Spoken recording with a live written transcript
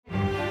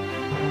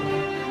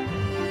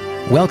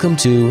Welcome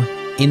to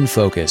In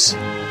Focus,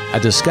 a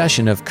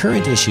discussion of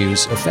current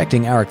issues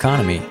affecting our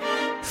economy,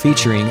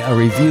 featuring a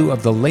review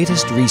of the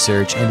latest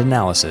research and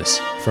analysis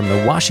from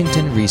the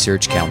Washington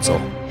Research Council.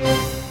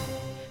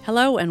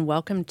 Hello and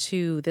welcome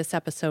to this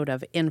episode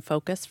of In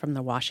Focus from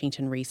the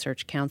Washington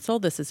Research Council.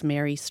 This is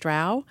Mary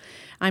Strau.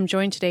 I'm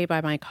joined today by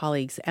my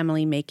colleagues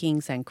Emily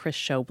Makings and Chris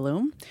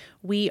Sjoblom.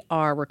 We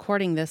are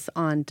recording this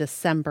on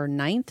December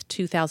 9th,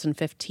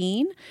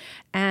 2015.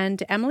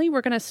 And Emily,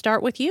 we're going to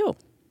start with you.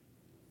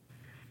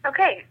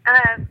 Okay.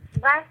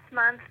 Last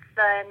month,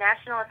 the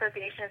National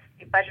Association of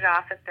State Budget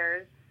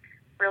Officers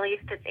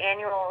released its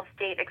annual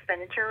state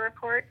expenditure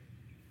report.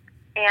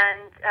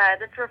 And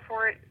this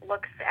report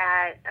looks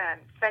at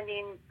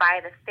spending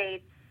by the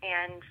states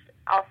and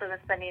also the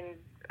spending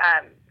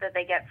that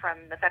they get from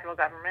the federal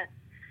government.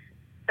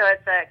 So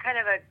it's a kind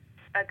of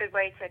a good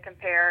way to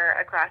compare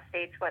across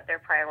states what their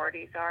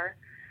priorities are.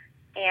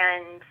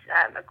 And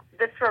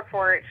this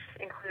report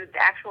includes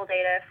actual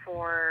data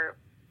for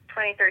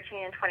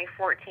 2013 and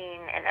 2014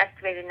 and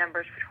estimated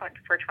numbers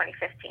for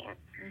 2015.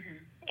 Mm-hmm.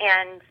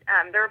 And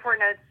the report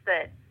notes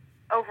that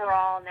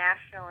overall,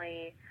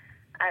 nationally,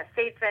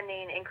 state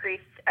spending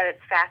increased at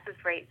its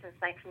fastest rate since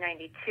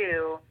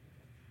 1992.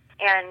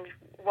 And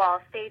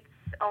while states'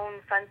 own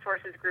fund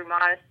sources grew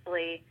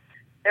modestly,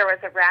 there was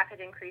a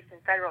rapid increase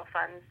in federal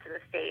funds to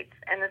the states.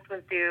 And this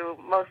was due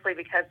mostly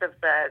because of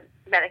the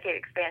Medicaid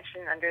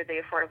expansion under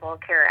the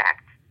Affordable Care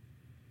Act.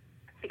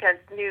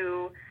 Because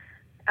new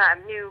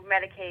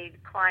Medicaid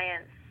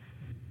clients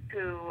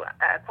who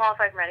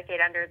qualify for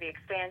Medicaid under the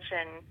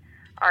expansion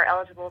are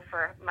eligible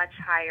for much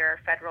higher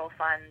federal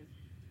funds,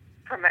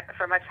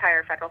 for much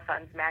higher federal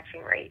funds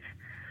matching rate.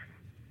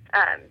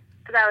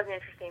 So that was an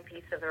interesting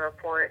piece of the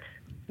report.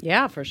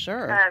 Yeah, for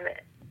sure.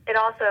 It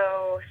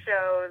also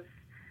shows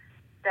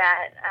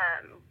that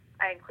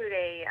I include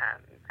a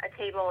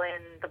table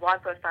in the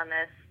blog post on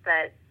this,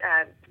 that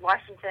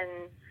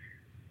Washington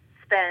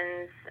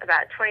spends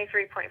about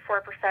 23.4%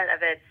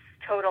 of its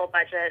total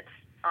budget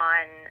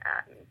on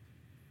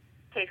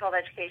K-12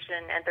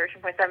 education and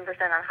 13.7%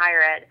 on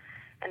higher ed.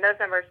 And those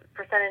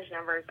percentage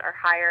numbers are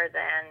higher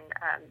than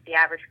the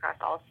average across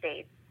all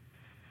states.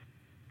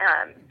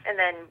 And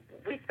then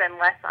we spend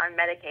less on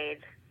Medicaid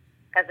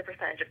as a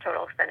percentage of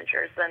total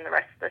expenditures than the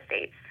rest of the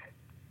states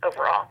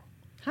overall.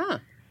 Huh.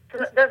 So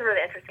those were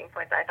the interesting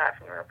points I thought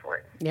from the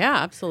report. Yeah,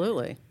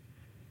 absolutely.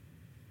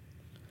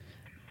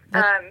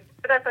 But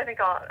that's, I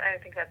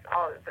think that's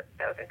all that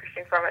was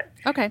interesting from it.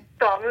 Okay.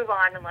 So I'll move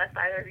on unless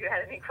either of you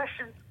had any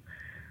questions.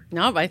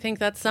 No, I think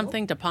that's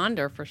something to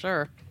ponder for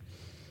sure.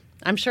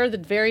 I'm sure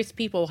that various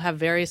people have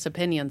various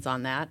opinions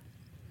on that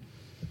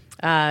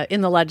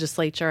in the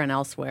legislature and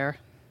elsewhere.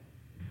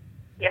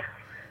 Yeah.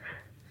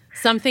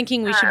 Some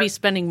thinking we should be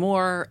spending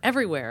more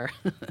everywhere.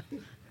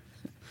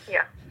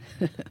 Yeah.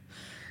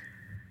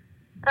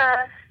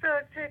 So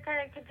to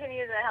kind of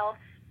continue the health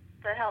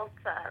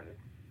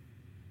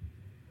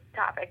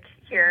topic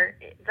here,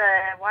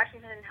 the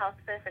Washington Health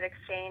Benefit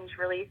Exchange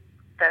released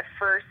the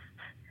first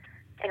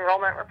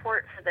enrollment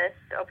report for this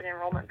open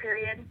enrollment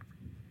period.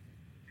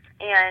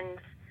 And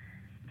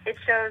it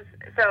shows,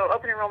 so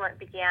open enrollment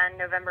began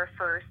November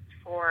 1st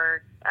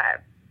for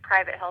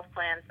private health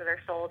plans that are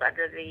sold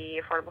under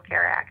the Affordable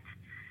Care Act.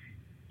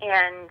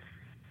 And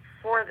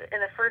in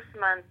the first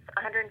month,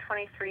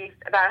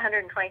 about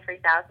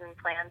 123,000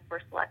 plans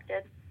were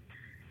selected.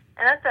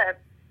 And that's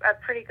a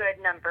pretty good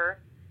number.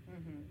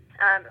 Mm-hmm.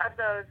 Of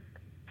those,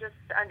 just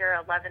under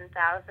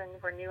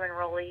 11,000 were new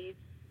enrollees,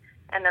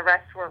 and the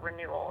rest were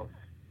renewals.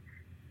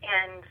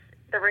 And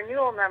the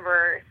renewal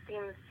number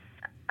seems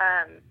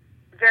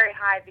very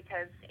high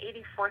because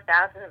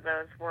 84,000 of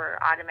those were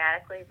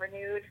automatically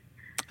renewed.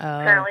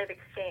 Apparently, the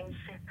exchange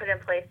put in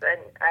place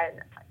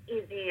an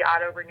easy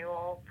auto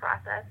renewal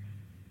process.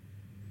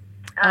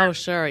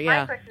 Sure,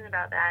 yeah. My question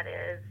about that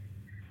is,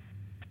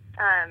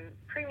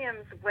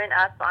 premiums went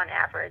up on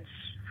average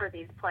for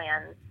these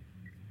plans,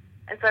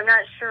 and so I'm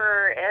not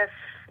sure if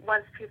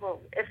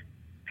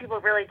people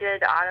really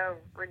did auto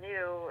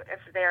renew, if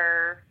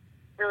they're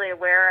really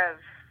aware of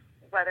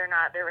whether or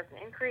not there was an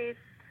increase,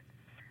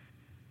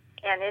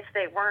 and if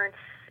they weren't,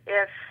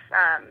 if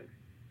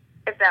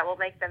that will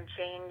make them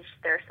change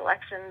their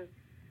selections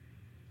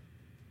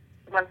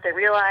once they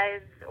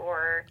realize,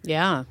 or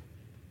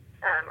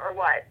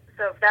what.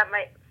 So that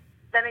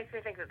makes me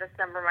think that this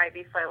number might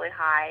be slightly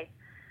high.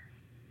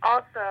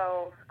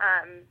 Also,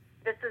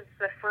 this is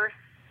the first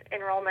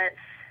enrollment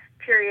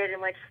period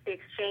in which the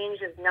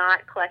exchange is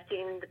not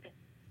collecting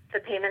the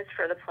payments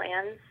for the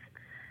plans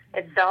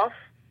itself.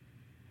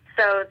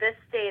 So this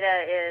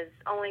data is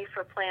only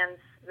for plans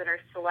that are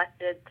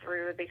selected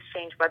through the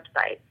exchange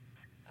website.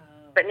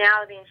 But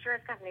now the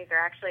insurance companies are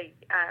actually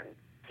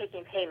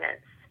taking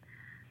payments.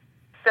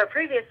 So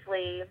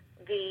previously,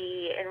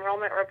 the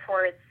enrollment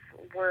reports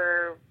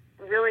were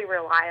really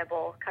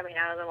reliable coming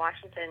out of the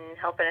Washington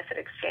Health Benefit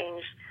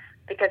Exchange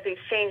because the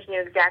exchange knew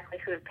exactly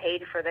who had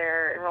paid for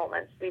their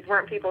enrollments. These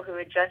weren't people who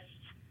had just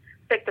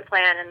picked a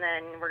plan and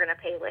then were going to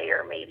pay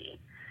later, maybe.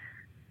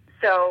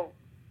 So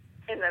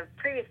in the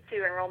previous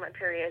two enrollment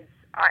periods,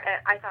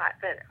 I thought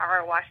that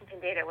our Washington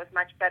data was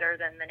much better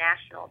than the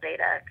national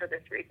data for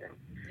this reason.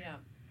 Yeah.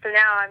 So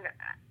now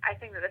I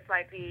think that this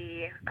might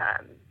be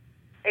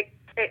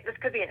this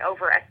could be an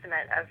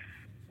overestimate of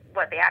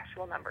what the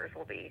actual numbers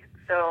will be.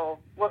 So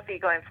we'll see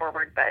going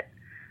forward. But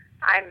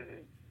I'm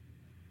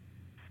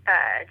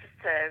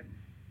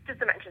just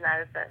to mention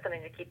that is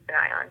something to keep an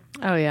eye on.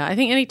 Oh yeah, I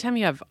think anytime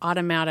you have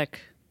automatic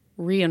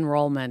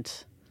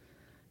re-enrollment,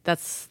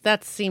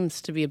 that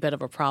seems to be a bit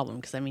of a problem,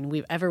 because I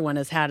mean everyone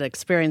has had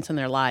experience in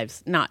their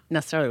lives, not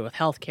necessarily with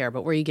healthcare,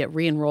 but where you get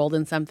re-enrolled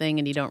in something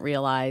and you don't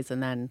realize,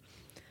 and then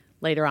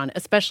later on,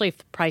 especially if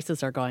the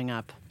prices are going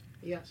up.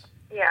 Yes.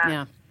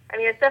 Yeah. I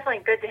mean, it's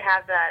definitely good to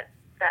have that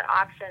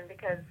option,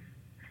 because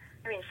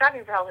I mean,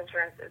 shopping for health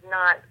insurance is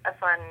not a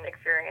fun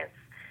experience.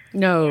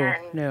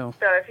 No.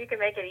 So if you can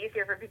make it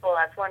easier for people,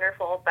 that's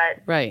wonderful.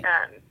 But right.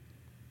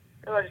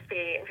 It'll just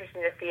be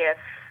interesting to see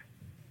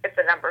if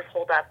the numbers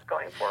hold up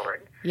going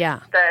forward. Yeah.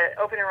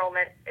 The open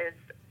enrollment is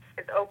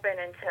open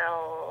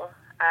until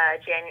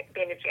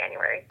the end of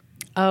January.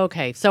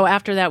 Okay. So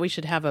after that, we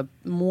should have a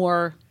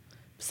more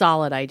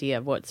solid idea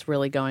of what's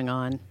really going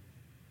on.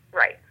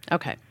 Right.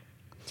 Okay.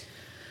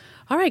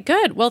 All right,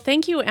 good. Well,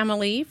 thank you,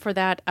 Emily, for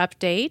that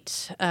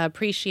update.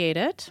 Appreciate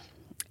it.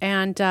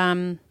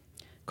 And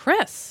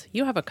Chris,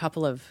 you have a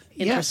couple of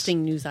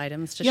interesting news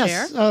items to share.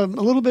 Yes, a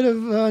little bit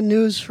of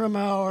news from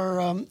our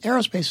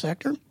aerospace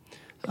sector.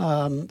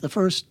 The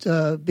first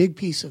big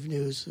piece of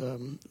news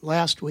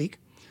last week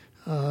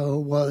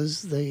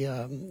was the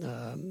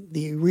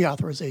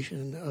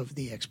reauthorization of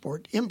the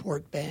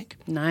Export-Import Bank.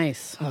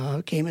 Nice.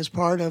 Came as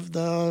part of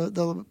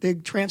the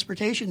big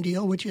transportation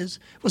deal, which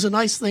was a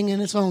nice thing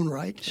in its own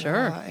right.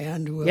 Sure.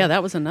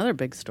 That was another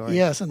big story.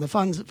 Yes, and the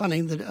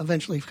funding that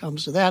eventually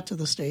comes to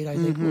the state, I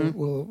think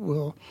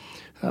will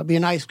be a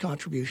nice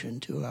contribution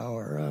to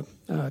our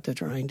to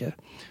trying to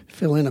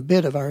fill in a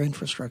bit of our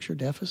infrastructure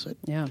deficit.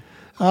 Yeah.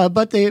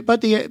 But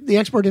the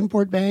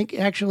Export-Import Bank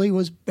actually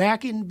was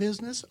back in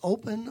business,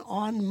 open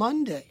on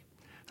Monday.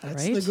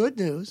 That's right. the good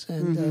news,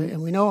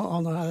 and we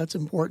all know how that's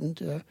important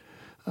to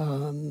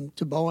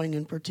Boeing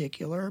in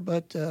particular,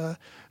 but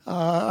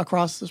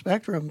across the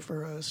spectrum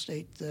for a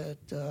state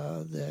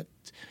that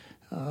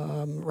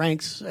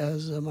ranks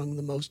as among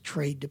the most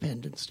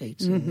trade-dependent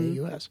states in the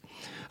U.S.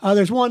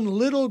 There's one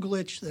little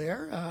glitch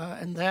there,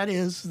 and that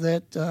is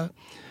that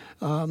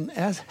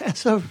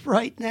as of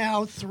right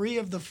now, 3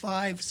 of the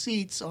 5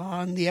 seats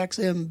on the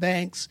EXIM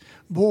Bank's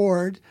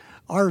board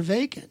are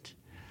vacant.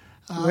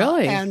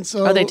 Really? And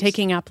so, are they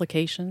taking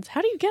applications?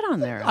 How do you get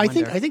on there? I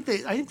think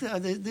these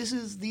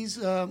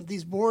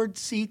board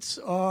seats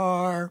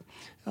are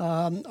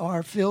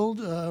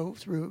filled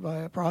by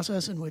a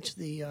process in which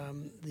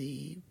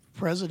the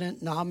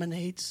president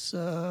nominates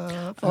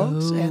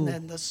folks, and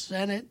then the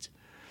Senate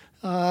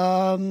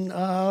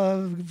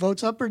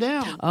votes up or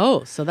down.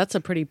 Oh, so that's a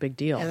pretty big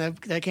deal. And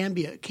that can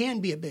be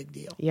a big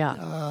deal.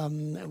 Yeah.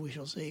 We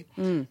shall see.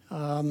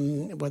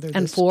 Whether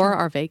and 4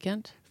 are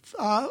vacant.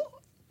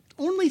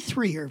 Only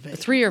 3 are vacant.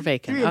 3 are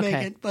vacant. 3 are okay.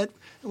 vacant, but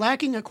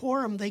lacking a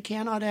quorum, they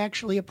cannot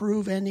actually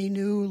approve any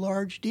new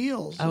large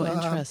deals. Oh,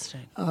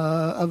 interesting.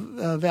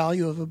 A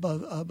value of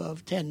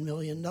above $10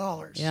 million.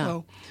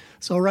 Yeah.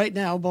 So right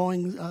now,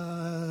 Boeing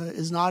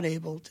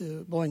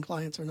Boeing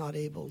clients are not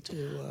able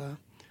to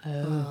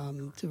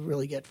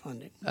really get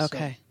funding.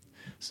 Okay.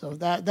 So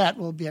that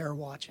will bear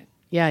watching.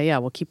 Yeah,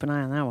 we'll keep an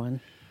eye on that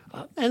one.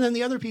 And then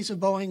the other piece of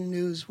Boeing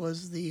news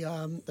was the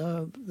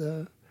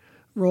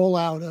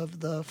rollout of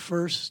the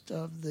first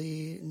of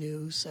the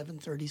new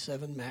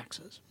 737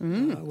 MAXs,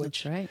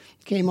 which that's right.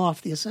 came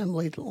off the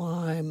assembly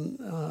line,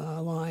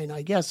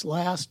 I guess,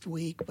 last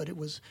week, but it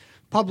was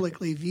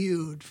publicly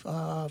viewed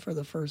for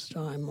the first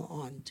time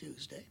on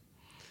Tuesday.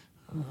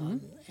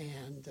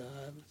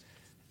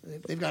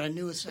 They've got a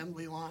new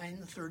assembly line,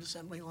 the third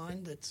assembly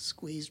line, that's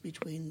squeezed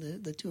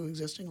between the 2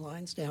 existing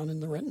lines down in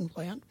the Renton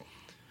plant.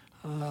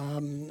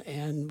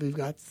 And we've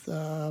got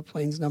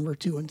planes number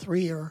 2 and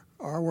 3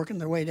 are working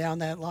their way down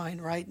that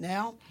line right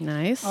now.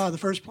 Nice. The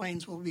first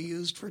planes will be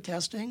used for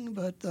testing,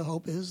 but the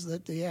hope is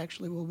that they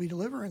actually will be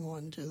delivering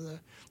one to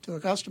a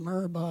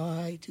customer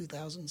by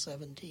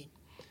 2017.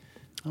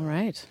 All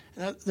right.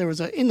 There was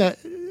in the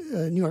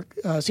New York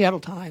Seattle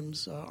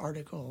Times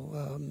article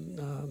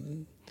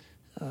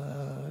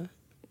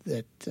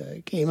that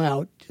came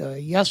out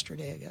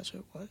yesterday, I guess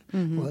it was.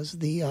 Was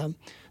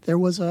there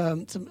was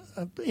some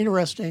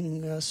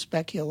interesting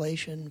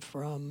speculation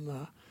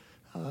from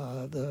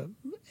the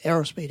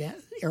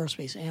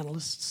aerospace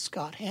analyst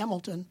Scott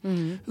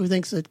Hamilton, who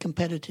thinks that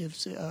competitive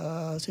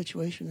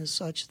situation is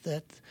such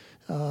that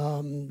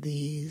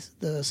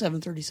the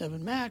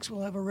 737 MAX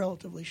will have a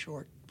relatively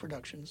short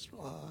production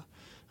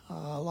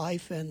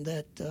life, and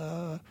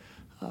that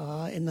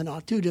in the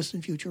not too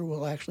distant future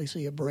we'll actually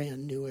see a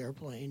brand new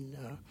airplane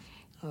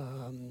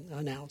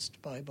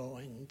announced by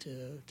Boeing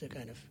to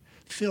kind of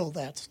fill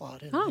that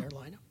slot in their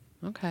lineup.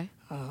 Okay.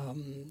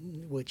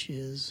 Which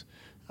is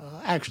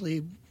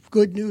actually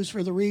good news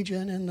for the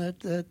region, and that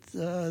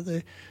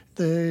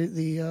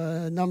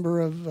the number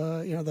of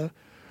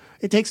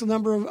it takes a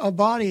number of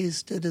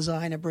bodies to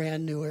design a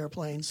brand new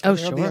airplane. So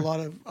there'll be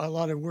a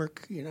lot of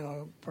work,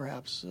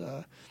 perhaps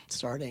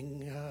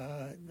starting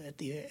at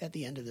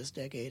the end of this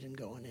decade and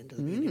going into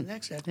the beginning of the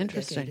next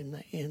decade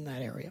in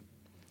that area.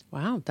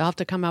 Wow, they'll have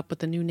to come up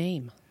with a new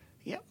name.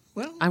 Yeah,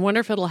 well, I wonder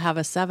if it'll have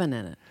a 7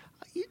 in it.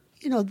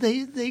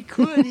 They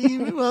could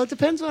even, well, it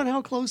depends on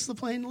how close the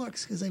plane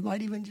looks, because they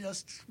might even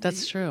just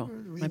That's true.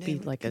 Might be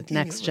like a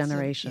next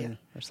generation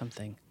or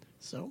something.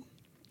 So,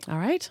 all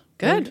right,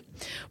 good.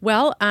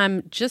 Well,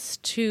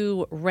 just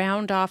to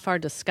round off our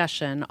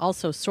discussion,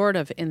 also sort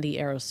of in the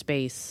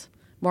aerospace,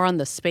 more on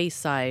the space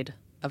side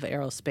of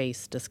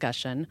aerospace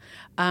discussion,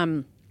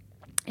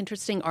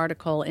 interesting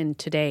article in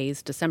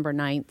today's December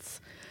 9th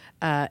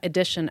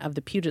edition of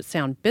the Puget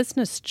Sound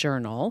Business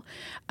Journal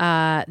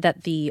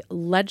that the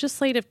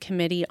Legislative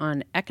Committee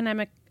on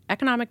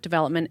Economic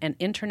Development and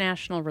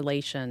International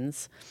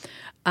Relations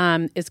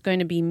is going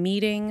to be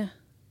meeting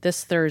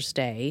this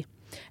Thursday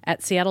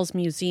at Seattle's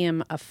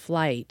Museum of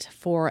Flight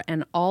for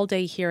an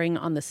all-day hearing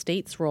on the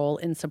state's role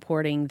in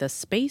supporting the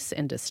space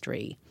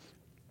industry.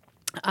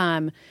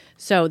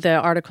 So the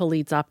article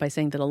leads off by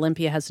saying that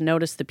Olympia has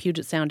noticed the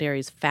Puget Sound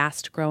area's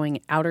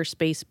fast-growing outer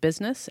space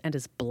business and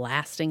is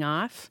blasting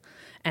off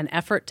an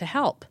effort to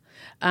help.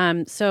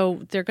 So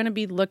they're going to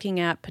be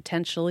looking at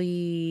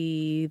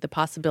potentially the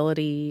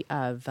possibility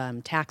of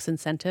tax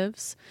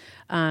incentives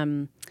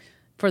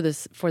for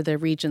the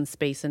region's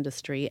space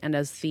industry. And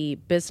as the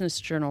Business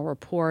Journal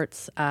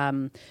reports,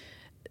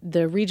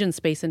 the region's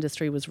space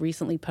industry was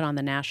recently put on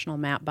the national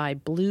map by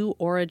Blue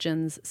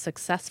Origin's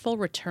successful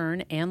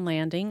return and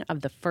landing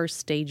of the first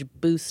stage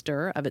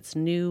booster of its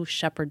new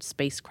Shepard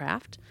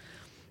spacecraft,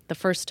 the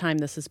first time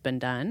this has been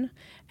done.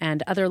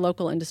 And other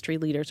local industry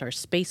leaders are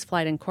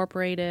Spaceflight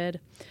Incorporated.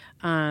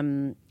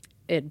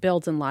 It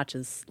builds and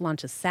launches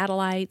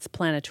satellites,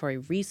 Planetary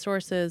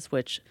Resources,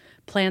 which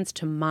plans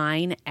to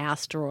mine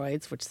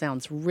asteroids, which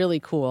sounds really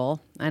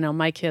cool. I know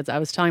I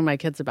was telling my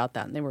kids about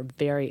that, and they were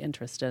very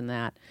interested in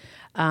that.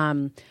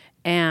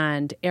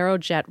 And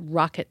Aerojet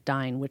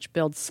Rocketdyne, which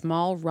builds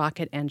small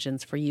rocket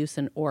engines for use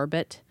in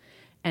orbit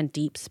and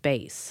deep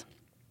space.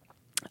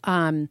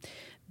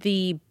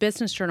 The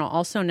Business Journal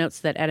also notes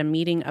that at a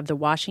meeting of the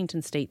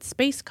Washington State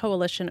Space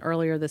Coalition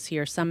earlier this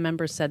year, some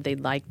members said they'd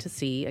like to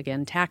see,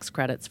 again, tax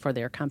credits for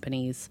their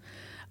companies,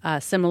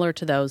 similar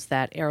to those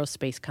that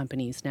aerospace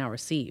companies now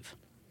receive.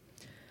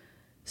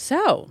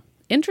 So,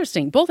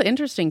 interesting, both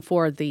interesting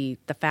for the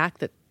fact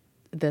that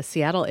the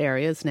Seattle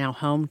area is now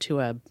home to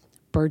a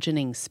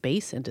burgeoning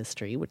space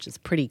industry, which is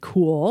pretty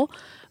cool.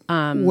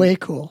 Way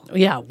cool.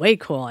 Yeah, way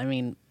cool. I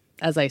mean,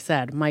 as I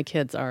said, my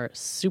kids are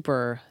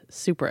super,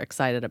 super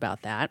excited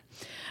about that.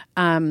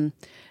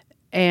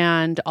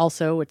 And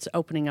also it's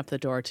opening up the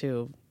door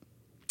to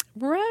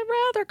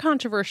rather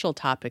controversial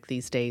topic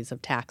these days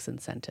of tax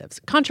incentives.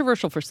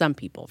 Controversial for some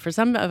people. For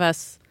some of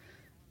us,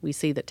 we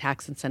see that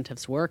tax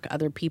incentives work.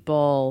 Other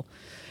people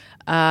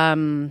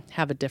have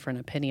a different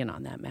opinion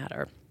on that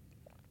matter.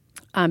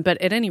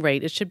 But at any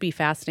rate, it should be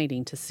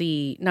fascinating to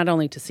see, not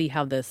only to see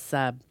how this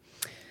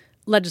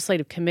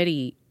legislative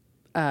committee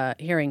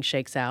hearing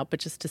shakes out, but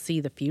just to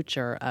see the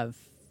future of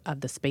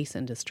the space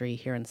industry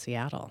here in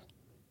Seattle.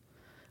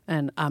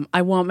 And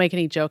I won't make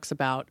any jokes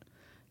about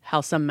how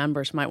some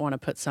members might want to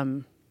put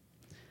some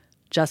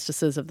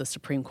justices of the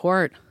Supreme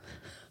Court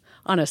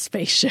on a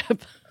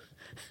spaceship.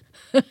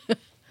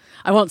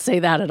 I won't say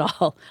that at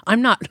all.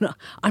 I'm not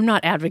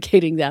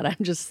advocating that. I'm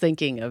just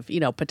thinking of,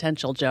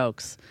 potential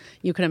jokes.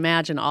 You can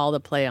imagine all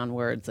the play on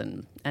words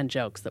and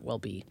jokes that will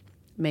be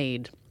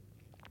made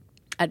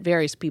at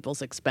various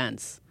people's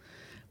expense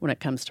when it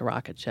comes to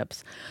rocket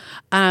ships.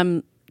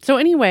 So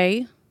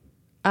anyway,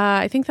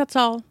 I think that's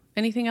all.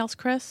 Anything else,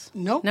 Chris?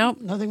 Nope.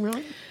 Nothing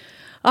really.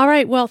 All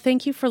right. Well,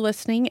 thank you for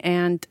listening,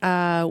 and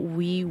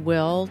we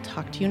will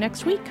talk to you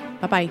next week.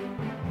 Bye-bye.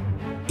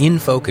 In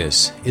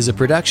Focus is a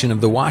production of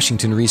the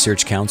Washington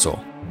Research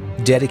Council,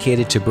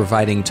 dedicated to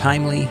providing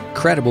timely,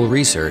 credible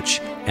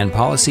research and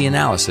policy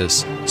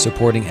analysis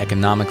supporting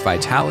economic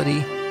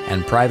vitality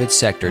and private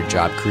sector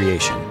job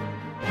creation.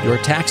 Your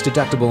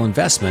tax-deductible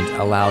investment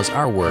allows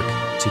our work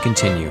to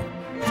continue.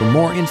 For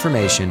more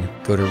information,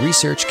 go to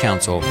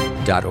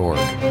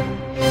researchcouncil.org.